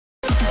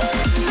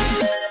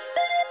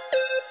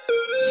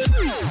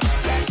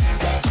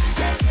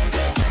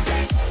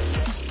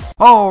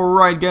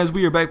Alright guys,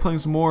 we are back playing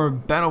some more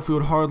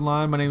Battlefield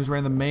Hardline. My name is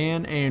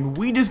RANtheMAN, and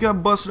we just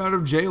got busted out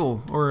of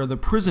jail, or the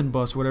prison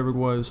bus, whatever it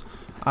was.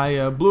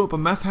 I blew up a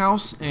meth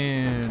house,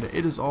 and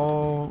it is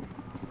all...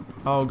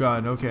 Oh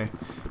god, okay.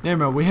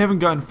 Never mind, we haven't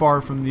gotten far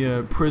from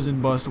the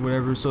prison bus or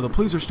whatever, so the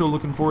police are still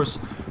looking for us.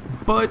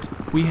 But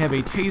we have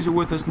a taser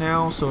with us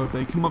now, so if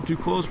they come up too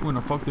close, we're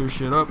gonna fuck their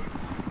shit up.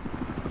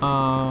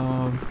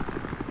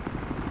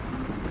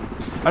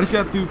 I just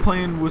got through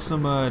playing with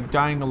some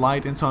Dying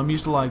Light, and so I'm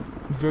used to like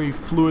very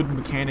fluid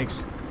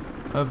mechanics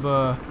of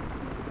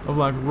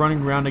like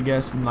running around, I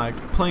guess, and like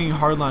playing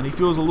Hardline. He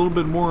feels a little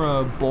bit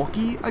more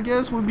bulky, I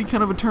guess would be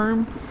kind of a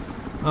term.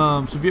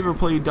 So if you ever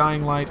played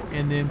Dying Light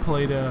and then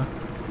played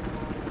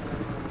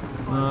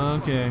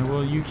okay,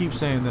 well you keep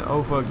saying that.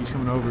 Oh fuck, he's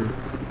coming over.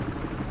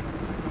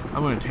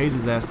 I'm gonna tase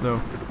his ass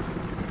though.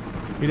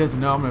 He doesn't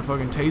know I'm gonna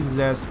fucking tase his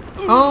ass.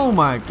 Oh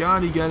my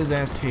god, he got his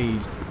ass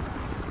tased.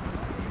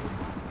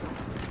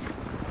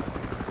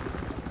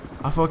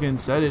 I fucking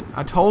said it.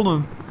 I told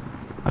him.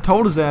 I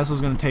told his ass I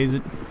was gonna tase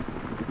it.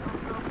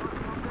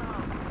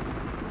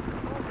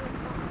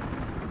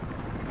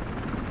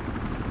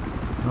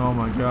 Oh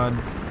my god.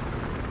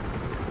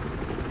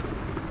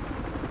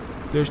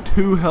 There's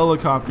 2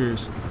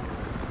 helicopters.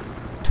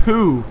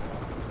 2.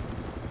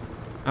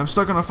 I'm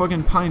stuck on a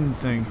fucking pine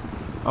thing.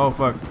 Oh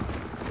fuck.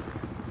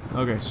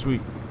 Okay, sweet.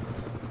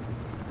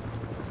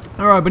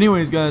 Alright, but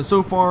anyways guys,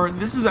 so far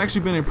this has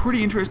actually been a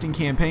pretty interesting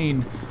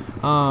campaign.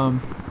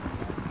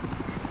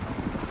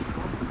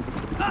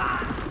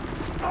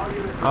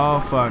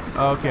 Oh fuck.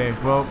 Okay,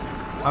 well,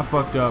 I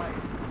fucked up.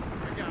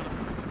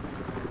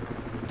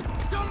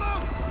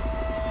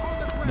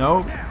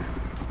 Nope.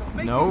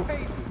 Nope.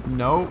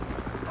 Nope.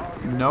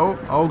 Nope.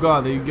 Oh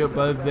god, they've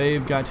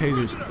got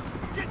tasers.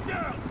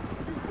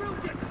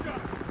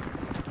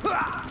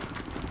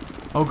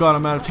 Oh god,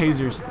 I'm out of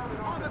tasers.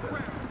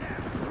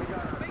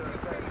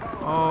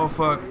 Oh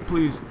fuck,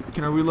 please.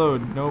 Can I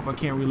reload? Nope, I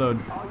can't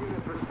reload.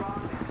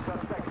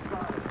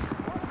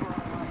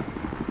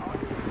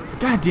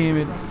 God damn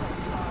it.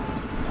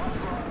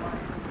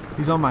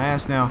 He's on my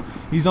ass now.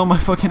 He's on my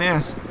fucking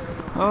ass.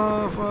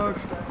 Oh fuck.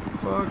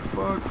 Fuck,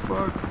 fuck,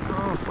 fuck.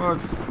 Oh fuck.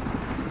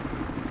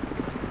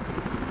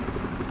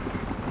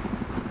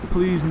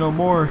 Please, no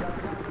more.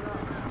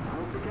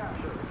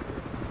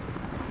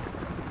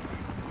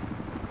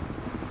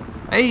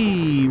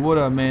 Hey, what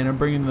up, man? I'm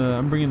bringing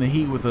the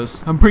heat with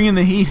us. I'm bringing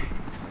the heat.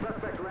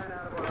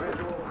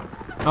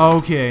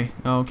 Okay,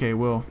 okay.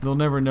 Well, they'll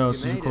never know,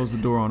 so you close the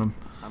door on them.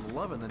 I'm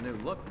loving the new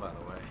look, by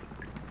the way.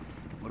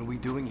 What are we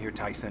doing here,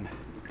 Tyson?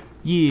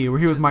 Yeah, we're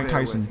here with Mike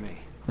Tyson.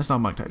 That's not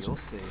Mike Tyson. You'll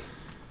see.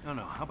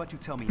 No, how about you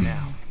tell me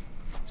now?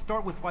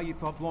 Start with why you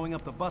thought blowing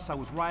up the bus I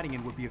was riding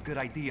in would be a good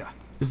idea.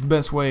 It's the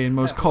best way and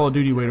most Call of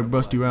Duty way to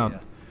bust you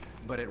out.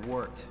 But it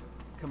worked.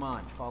 Come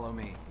on, follow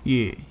me.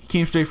 Yeah, he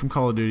came straight from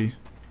Call of Duty.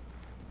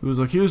 It was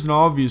like, here's an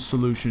obvious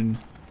solution.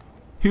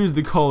 Here's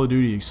the Call of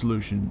Duty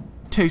solution.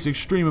 Takes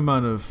extreme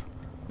amount of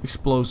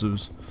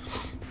explosives.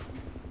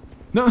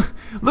 No,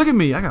 look at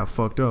me. I got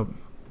fucked up.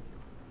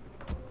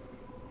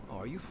 Oh,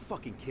 are you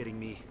fucking kidding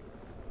me?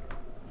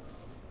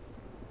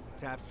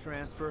 Taps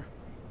transfer.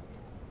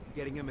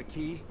 Getting him a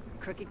key.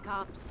 Crooked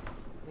cops.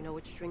 We know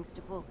which strings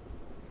to pull.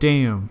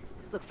 Damn.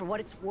 Look, for what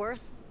it's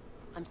worth,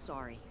 I'm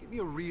sorry. Give me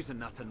a reason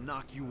not to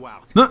knock you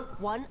out. No.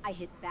 1, I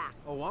hit back.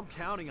 Oh, I'm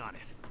counting on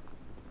it.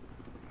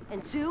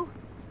 And 2,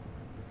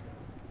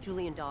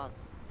 Julian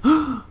Dawes.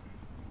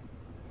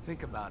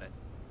 Think about it.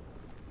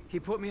 He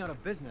put me out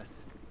of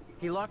business.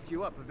 He locked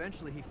you up.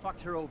 Eventually, he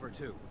fucked her over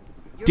too.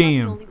 You're Damn.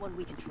 not the only one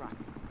we can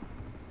trust.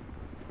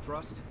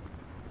 Trust?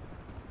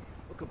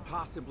 What could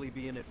possibly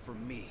be in it for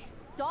me?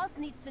 Dawes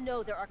needs to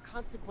know there are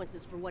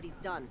consequences for what he's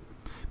done.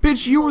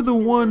 Bitch, you were the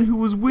one who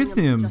was with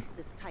him.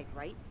 Justice type,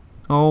 right?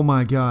 Oh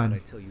my god. I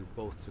tell you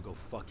both to go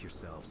fuck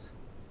yourselves.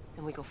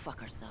 Then we go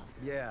fuck ourselves.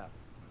 Yeah.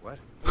 What?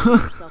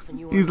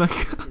 He's like,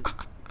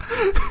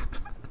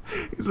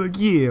 he's like,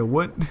 yeah,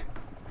 what?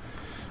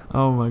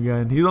 Oh my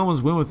god, he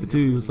almost went with it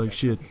too. He was like,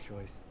 shit.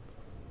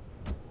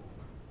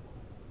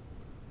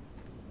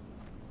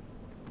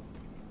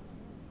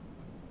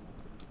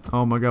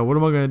 Oh my god, what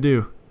am I gonna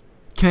do?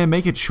 Can I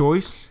make a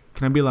choice?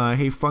 Can I be like,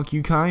 hey, fuck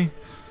you, Kai?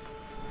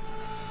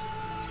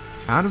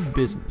 Out of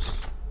business.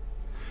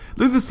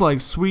 Look at this,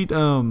 like, sweet,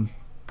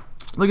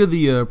 look at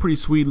the pretty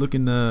sweet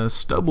looking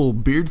stubble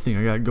beard thing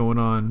I got going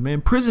on.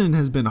 Man, prison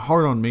has been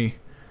hard on me.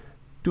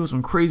 Doing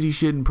some crazy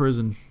shit in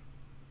prison.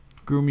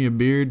 Grew me a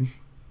beard.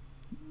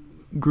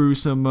 Grew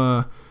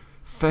some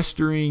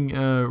festering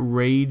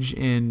rage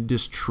and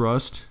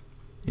distrust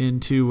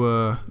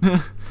into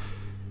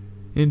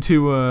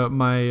into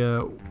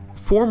my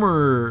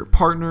former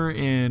partner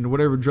and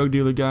whatever drug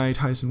dealer guy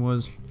Tyson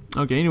was.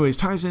 Okay, anyways,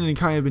 Tyson and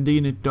Kai have been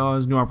digging into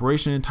Dawes' new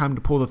operation. Time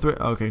to pull the thread.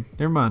 Okay,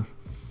 never mind.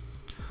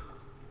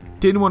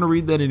 Didn't want to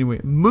read that anyway.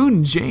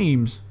 Moon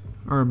James.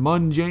 Or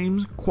Mun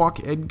James.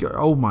 Quack Edgar.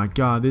 Oh my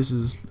god, this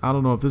is... I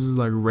don't know if this is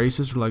like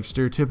racist or like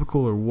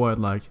stereotypical or what.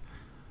 Like,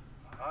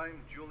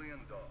 I'm Julian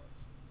Dawes,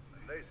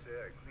 and they say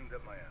I cleaned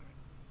up Miami.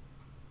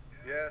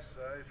 Yes,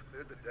 I've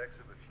cleared the decks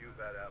of a few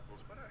bad apples,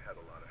 but I had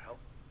a lot of help.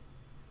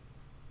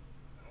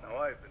 Now,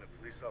 I've been a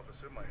police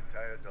officer my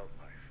entire adult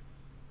life.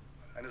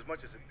 And as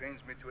much as it pains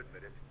me to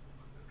admit it,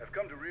 I've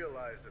come to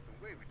realize that the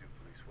way we do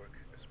police work,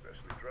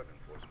 especially drug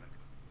enforcement,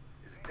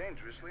 is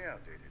dangerously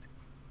outdated.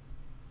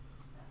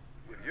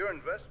 With your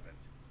investment,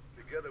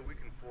 together we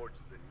can forge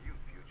the new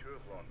future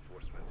of law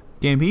enforcement.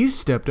 Damn, he's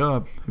stepped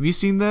up. Have you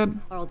seen that?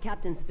 Our old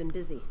captain's been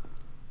busy.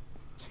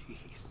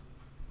 Jeez.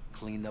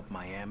 Cleaned up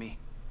Miami.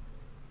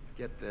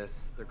 Get this.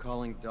 They're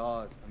calling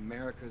Dawes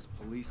America's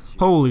police chief.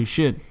 Holy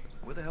shit.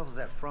 Where the hell is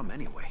that from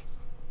anyway?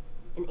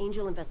 An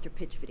angel investor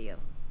pitch video.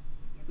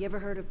 You ever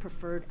heard of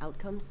preferred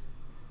outcomes?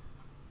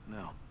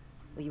 No.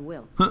 Well, you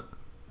will. Huh.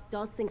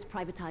 Dawes thinks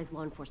privatized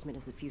law enforcement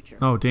is the future.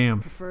 Oh,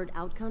 damn. Preferred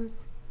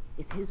outcomes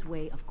is his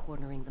way of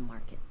cornering the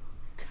market.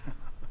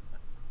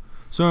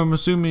 So I'm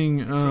assuming,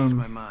 Changed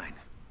my mind.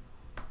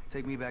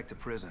 Take me back to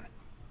prison.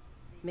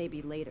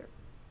 Maybe later.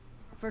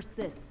 First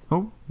this.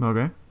 Oh,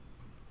 okay.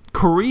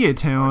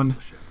 Koreatown.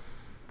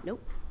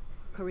 Nope.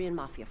 Korean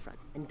mafia front,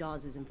 and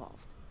Dawes is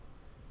involved.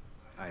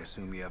 I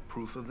assume you have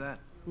proof of that?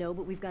 No,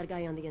 but we've got a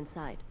guy on the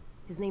inside.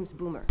 His name's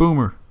Boomer.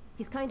 Boomer.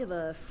 He's kind of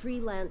a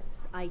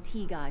freelance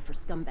IT guy for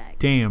scumbags.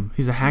 Damn,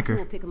 he's a We'll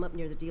hacker. pick him up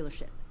near the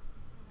dealership.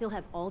 He'll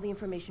have all the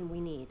information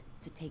we need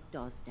to take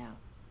Dawes down.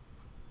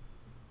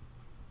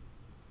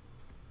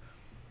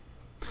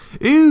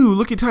 Ew,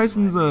 look at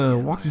Tyson's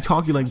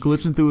walkie-talkie like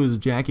glitching through his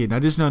jacket. I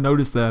just now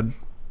noticed that.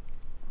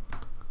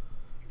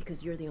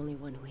 Because you're the only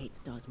one who hates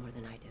Dawes more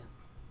than I do.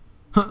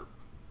 Huh.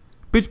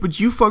 Bitch, but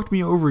you fucked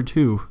me over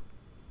too.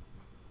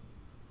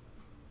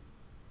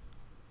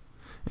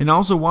 And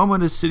also, why am I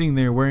just sitting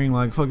there wearing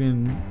like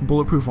fucking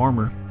bulletproof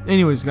armor?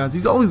 Anyways,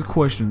 guys, all these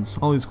questions,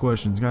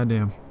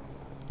 goddamn.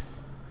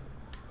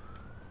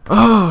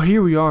 Oh,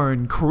 here we are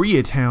in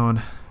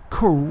Koreatown.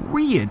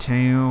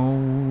 Koreatown.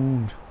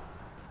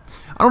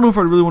 I don't know if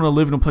I really want to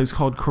live in a place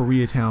called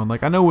Koreatown.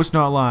 Like, I know it's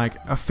not like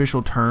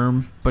official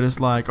term, but it's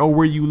like, oh,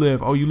 where you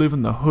live? Oh, you live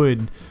in the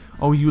hood.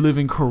 Oh, you live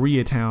in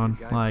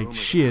Koreatown. Like,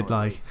 shit,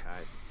 like,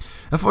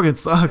 that fucking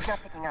sucks.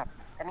 Not picking up.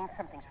 That means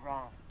something's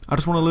wrong. I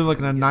just want to live like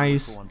in a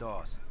nice,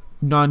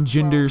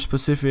 non-gender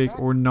specific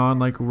or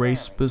non-like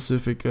race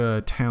specific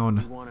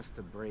town want us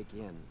to break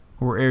in.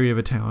 or area of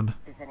a town.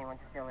 Is anyone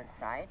still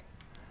inside?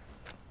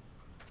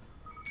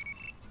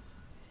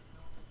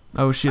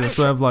 Oh shit, I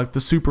still have like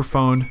the super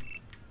phone.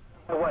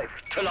 Wife,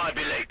 till I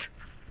be late.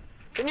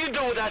 Can you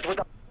do that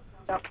without...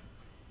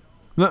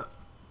 Look.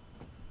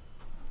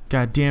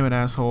 God damn it,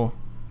 asshole.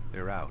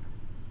 They're out.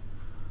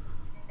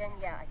 Then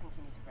yeah, I think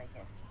you need to break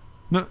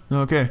in.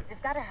 No, okay.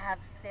 They've got to have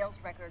sales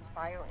records,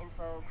 bio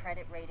info,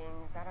 credit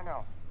ratings, I don't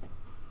know.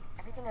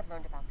 Everything I've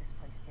learned about this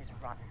place is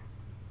rotten.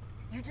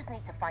 You just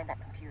need to find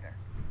that computer.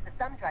 The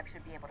thumb drive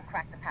should be able to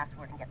crack the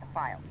password and get the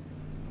files.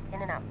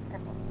 In and out,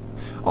 simple.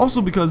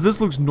 Also, because this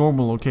looks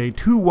normal, okay?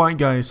 Two white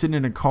guys sitting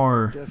in a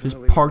car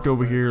just parked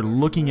over here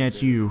looking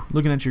at you,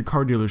 looking at your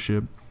car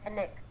dealership. And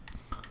Nick,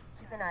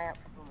 keep an eye out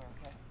for Boomer,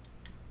 okay?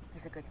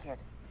 He's a good kid.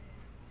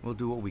 We'll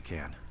do what we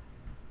can.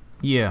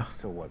 Yeah.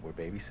 So what, we're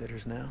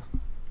babysitters now?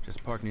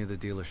 Just park near the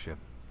dealership.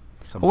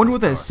 I wonder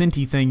what that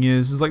scenty thing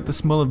is. It's like the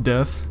smell of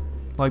death.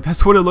 Like,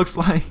 that's what it looks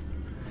like.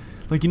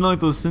 Like, you know, like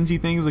those scenty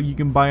things like you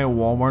can buy at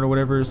Walmart or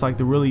whatever. It's like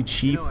the really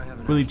cheap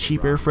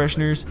air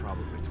fresheners.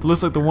 It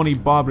looks like the one he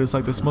bought, but it's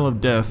like the smell of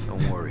death.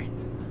 Don't worry.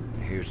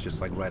 Here it's just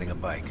like riding a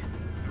bike.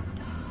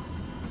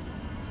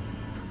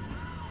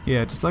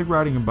 Yeah, just like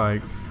riding a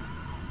bike.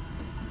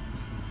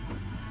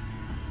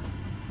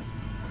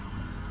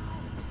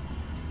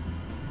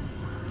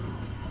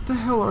 What the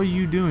hell are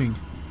you doing?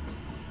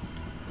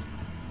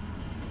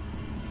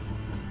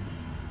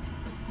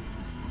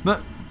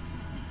 But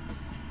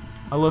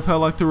I love how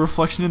like the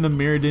reflection in the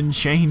mirror didn't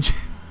change.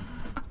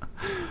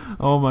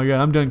 Oh my god,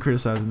 I'm done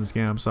criticizing this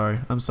game. I'm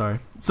sorry.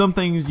 Some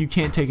things you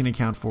can't take into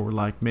account for,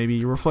 like maybe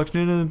your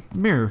reflection in a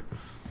mirror.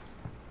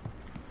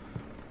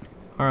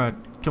 Alright,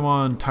 come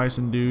on,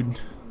 Tyson, dude.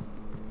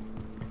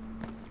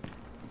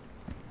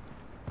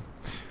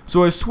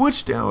 So I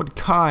switched out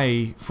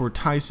Kai for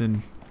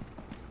Tyson.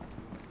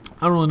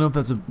 I don't really know if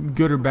that's a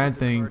good or bad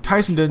thing.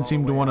 Tyson doesn't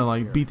seem to want to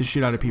like beat the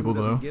shit out of people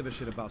though. Give a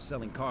shit about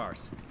selling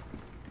cars.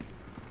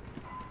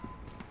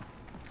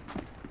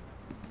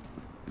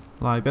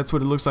 Like, that's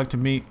what it looks like to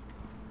me.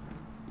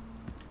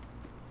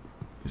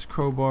 Use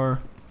crowbar.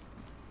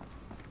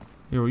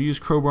 Yeah, we'll use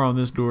crowbar on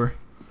this door.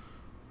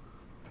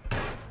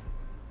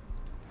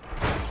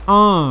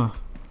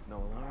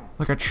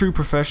 Like a true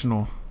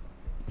professional.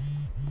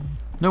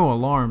 No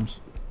alarms.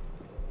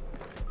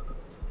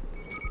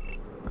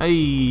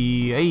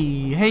 Hey,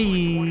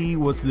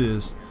 what's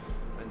this?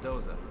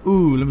 Mendoza.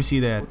 Ooh, let me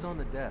see that. What's on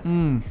the desk?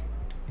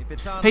 If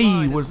it's online,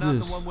 Hey, it's what's not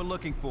this? the one we're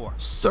looking for.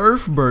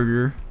 Surf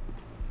burger.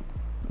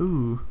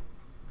 Ooh.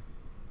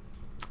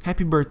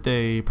 Happy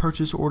birthday.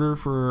 Purchase order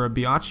for a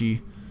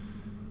biatchy.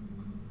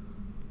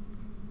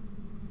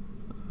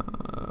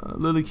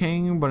 Lily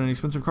King bought an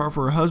expensive car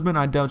for her husband.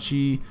 I doubt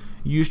she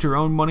used her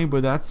own money,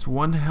 but that's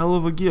one hell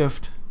of a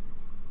gift.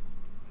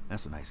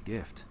 That's a nice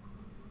gift.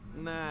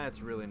 Nah, it's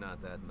really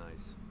not that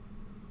nice.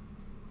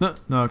 No,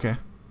 no, okay.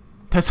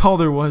 That's all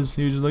there was.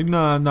 He was just like,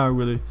 nah, not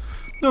really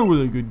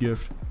a good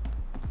gift.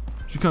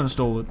 She kind of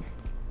stole it.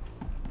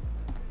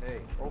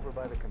 Hey, over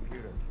by the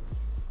computer.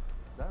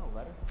 Is that a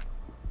letter?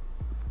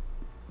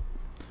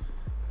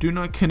 Do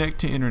not connect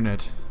to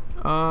internet.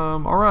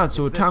 Alright,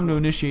 so time to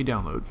initiate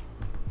download.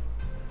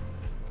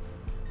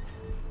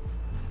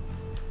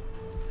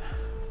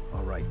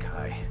 Alright,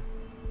 Kai.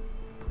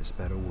 This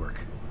better work.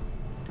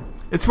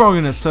 It's probably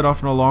gonna set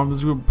off an alarm. This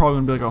is probably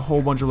gonna be like a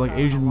whole bunch of like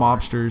Asian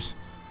mobsters.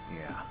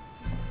 Yeah.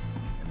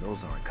 And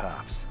those aren't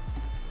cops.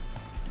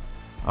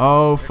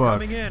 Oh fuck.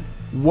 Coming in.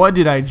 What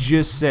did I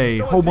just say?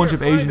 Whole bunch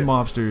of Asian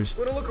mobsters.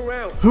 Look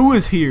around. Who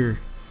is here?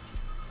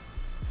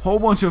 Whole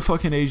bunch of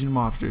fucking Asian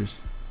mobsters.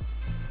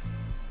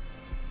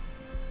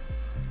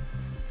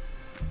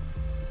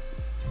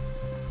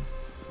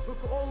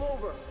 Look all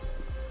over.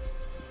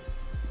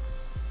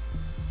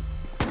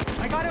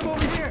 I got him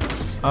over here.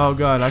 Oh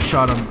god, I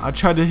shot him. I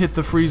tried to hit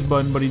the freeze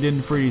button, but he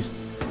didn't freeze.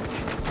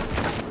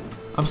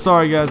 I'm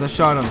sorry guys, I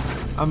shot him.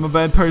 I'm a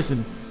bad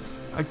person.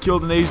 I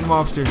killed an Asian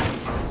mobster.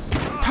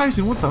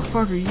 Tyson, what the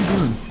fuck are you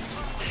doing?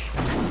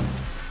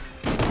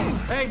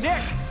 Hey,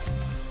 Nick!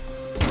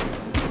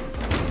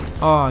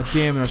 Oh,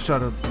 damn it, I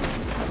shot him.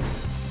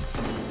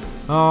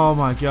 Oh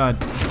my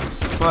god.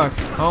 Fuck.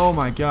 Oh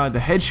my god, the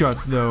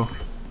headshots though.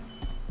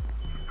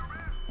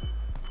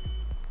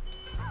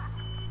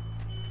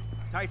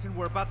 Tyson,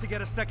 we're about to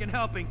get a second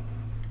helping.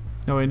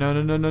 No, wait, no,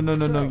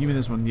 give me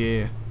this one,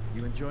 yeah.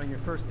 You enjoying your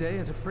first day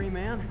as a free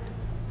man?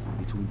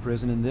 Between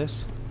prison and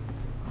this,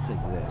 I'll take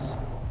this.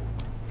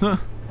 Huh.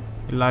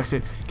 He likes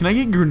it. Can I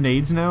get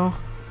grenades now?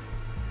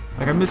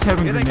 Like, I miss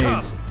having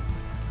grenades.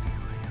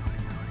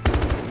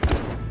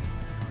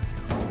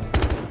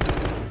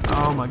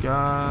 Oh my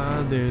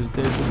god, there's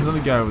another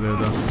guy over there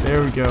though.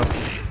 There we go.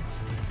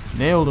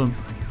 Nailed him.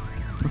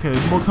 Okay,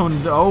 there's more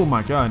coming. Oh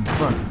my god,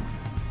 fuck.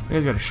 That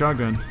guy's got a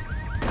shotgun.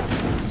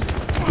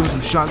 Do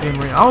some shotgun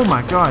range. Oh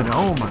my god,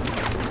 oh my.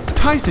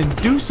 Tyson,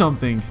 do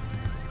something.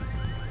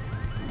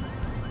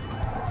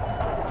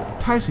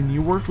 Tyson,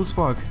 you worthless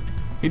fuck.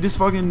 He just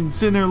fucking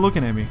sitting there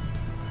looking at me.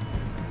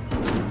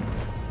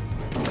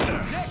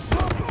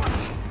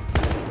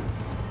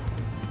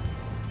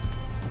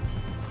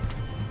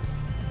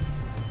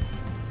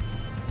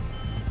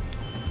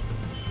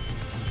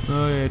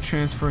 Oh yeah,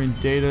 transferring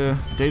data.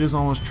 Data's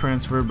almost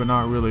transferred, but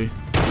not really.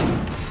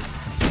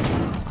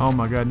 Oh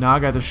my god, now I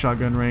got the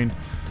shotgun rain.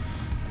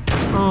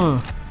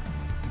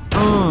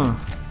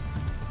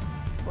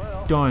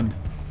 Done.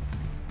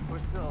 We're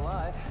still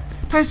alive.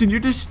 Tyson, you're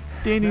just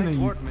standing there, you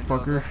Nice work,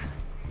 fucker. Mendoza.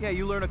 Yeah,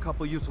 you learn a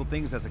couple useful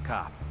things as a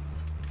cop.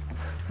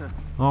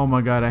 Oh my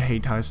god, I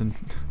hate Tyson.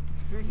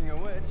 Speaking of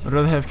which, I'd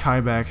rather have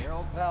Kai back. your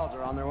old pals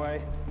are on their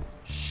way.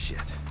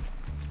 Shit.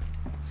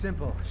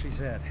 Simple, she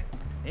said.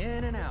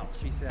 In and out,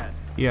 she said.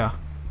 Yeah.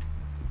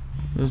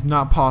 It's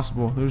not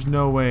possible. There's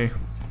no way.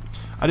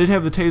 I did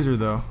have the taser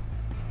though.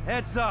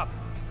 Heads up.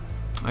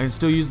 I can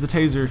still use the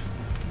taser.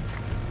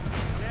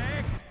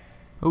 Nick.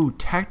 Oh,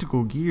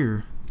 tactical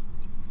gear.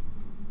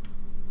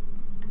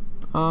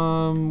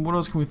 What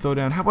else can we throw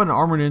down? How about an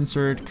armored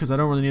insert? Because I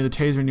don't really need the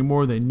taser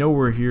anymore. They know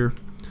we're here.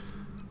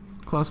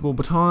 Collapsible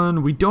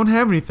baton. We don't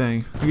have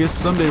anything. I guess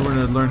someday we're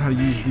gonna learn how to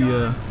use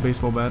the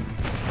baseball bat.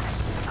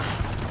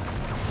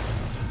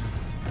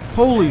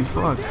 Holy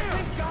fuck!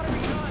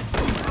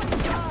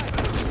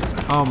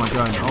 Oh my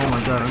god! Oh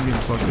my god! I'm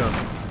getting fucked up.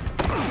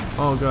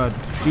 Oh god!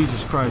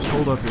 Jesus Christ!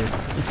 Hold up here.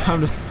 It's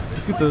time to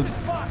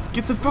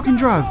get the fucking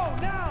drive.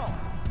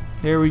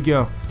 There we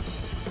go.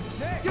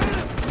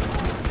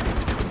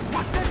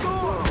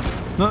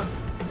 No.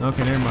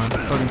 Okay, never mind.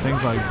 Fucking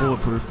things like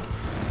bulletproof.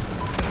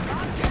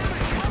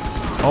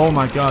 Oh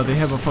my god, they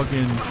have a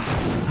fucking... They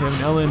have an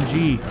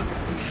LMG.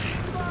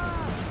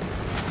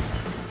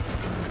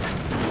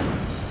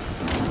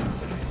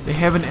 They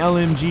have an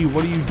LMG.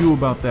 What do you do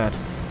about that?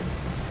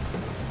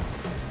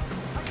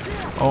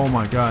 Oh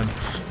my god.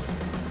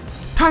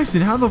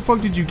 Tyson, how the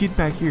fuck did you get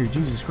back here?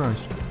 Jesus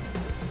Christ.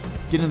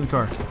 Get in the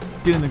car.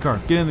 Get in the car.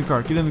 Get in the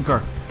car. Get in the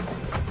car.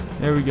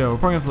 There we go. We're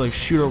probably gonna have to like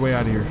shoot our way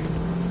out of here.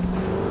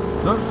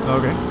 No?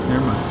 Okay.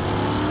 Never mind.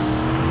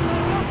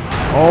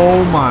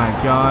 Oh my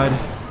god.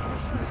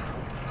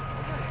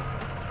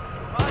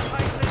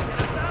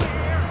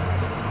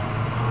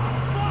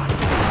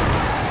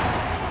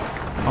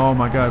 Oh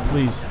my god,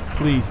 please.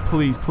 Please,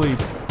 please, please.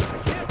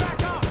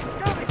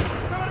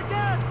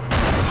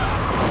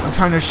 I'm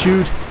trying to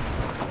shoot.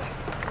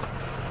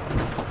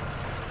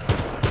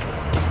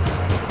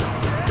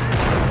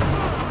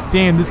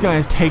 Damn, this guy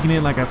is taking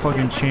it like a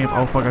fucking champ.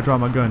 Oh fuck, I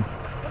dropped my gun.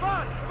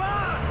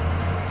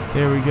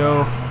 There we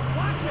go.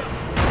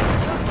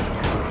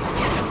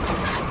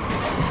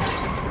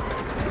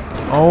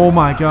 Oh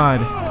my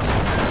god.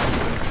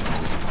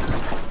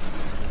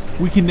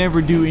 We can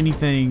never do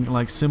anything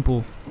like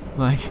simple.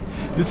 Like,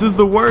 this is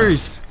the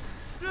worst.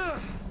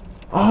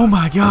 Oh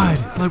my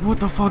god. Like, what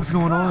the fuck's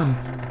going on?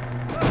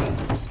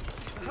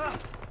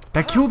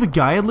 That killed the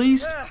guy at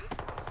least?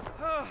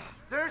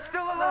 They're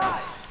still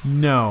alive.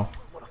 No.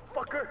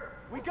 Motherfucker.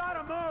 We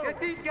gotta move. Get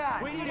these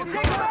guys. We need to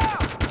take them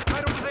out.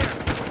 Right over there.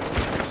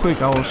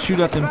 Quick, I will shoot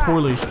at them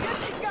poorly.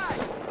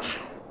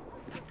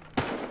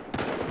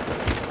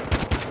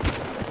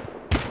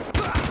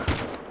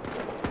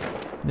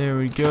 There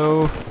we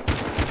go.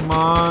 Come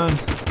on.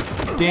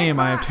 Damn,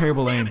 I have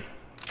terrible aim.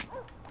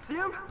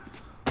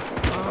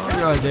 Oh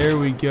god, there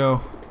we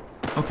go.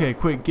 Okay,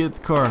 quick, get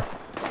the car.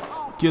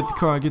 Get the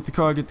car, get the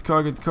car, get the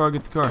car, get the car,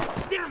 get the car.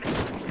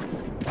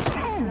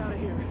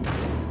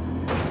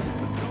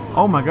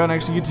 Oh my god, I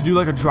actually get to do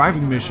like a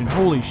driving mission.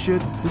 Holy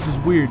shit, this is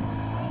weird.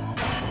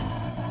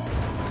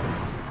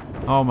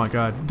 Oh my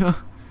god.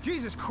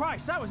 Jesus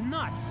Christ, that was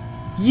nuts.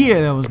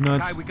 Yeah, that was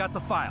nuts. Guy, we got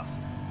the files.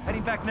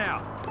 Heading back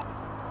now.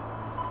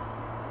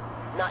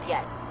 Not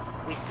yet.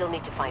 We still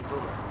need to find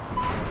Boomer.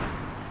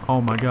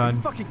 Oh my god. Are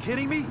you fucking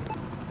kidding me?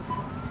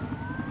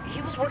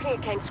 He was working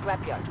at Kang's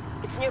scrapyard.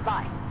 It's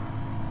nearby.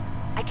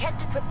 I can't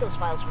decrypt those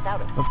files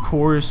without him. Of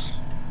course.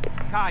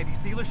 Kai, these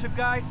dealership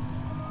guys,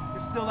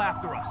 they're still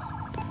after us.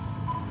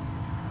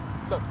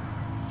 Look,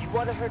 you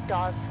want to hurt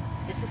Dawes?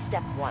 This is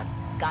step 1.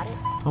 Got it?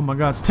 Oh my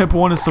god, step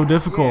 1 is so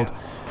difficult.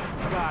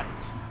 Yeah, got it.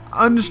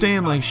 I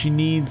understand like she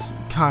needs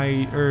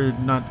Kai, or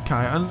not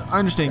Kai. I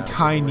understand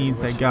Kai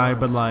needs that guy,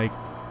 but like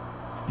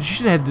you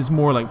should have had this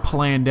more like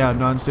planned out,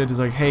 not instead it's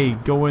like, hey,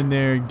 go in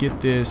there, get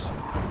this,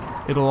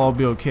 it'll all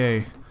be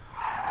okay.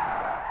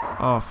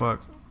 Oh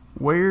fuck.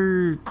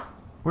 Where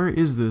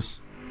is this?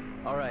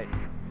 All right,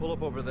 pull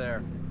up over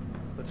there.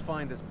 Let's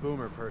find this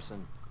Boomer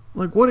person.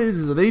 Like, what is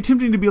this? Are they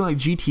attempting to be like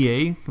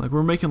GTA? Like,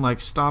 we're making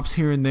like stops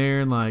here and there,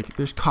 and like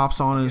there's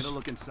cops on us. Get a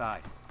look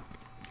inside.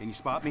 Can you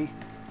spot me?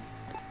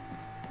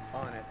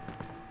 On it.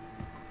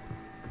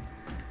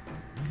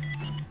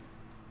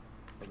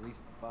 At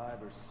least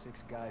 5 or 6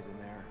 guys in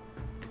there.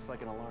 Looks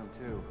like an alarm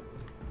too.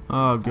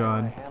 Oh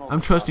god,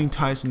 I'm trusting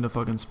Tyson to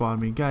fucking spot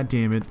me. God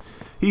damn it,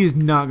 he is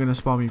not gonna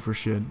spot me for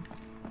shit.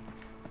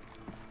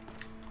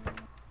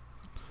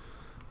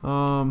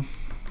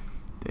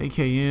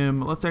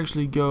 AKM. Let's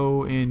actually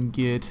go and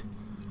get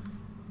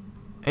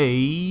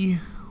a.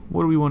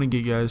 What do we want to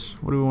get, guys?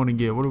 What do we want to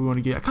get? What do we want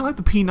to get? I kind of like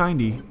the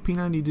P90.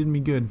 P90 did me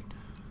good.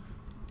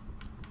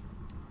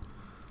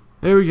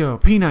 There we go,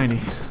 P90.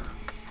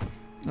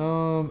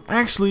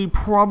 Actually,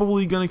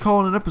 probably gonna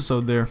call it an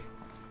episode there.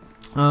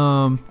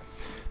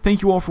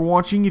 Thank you all for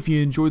watching. If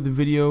you enjoyed the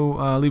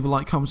video, leave a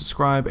like, comment,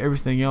 subscribe,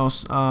 everything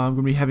else. I'm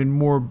gonna be having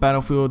more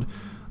Battlefield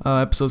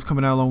episodes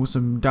coming out, along with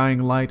some Dying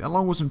Light,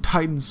 along with some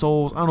Titan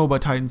Souls. I don't know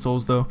about Titan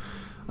Souls though.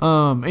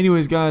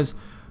 Anyways, guys,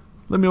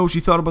 let me know what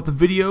you thought about the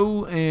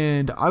video,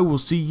 and I will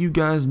see you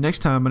guys next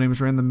time. My name is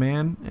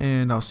RANtheMAN,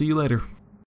 and I'll see you later.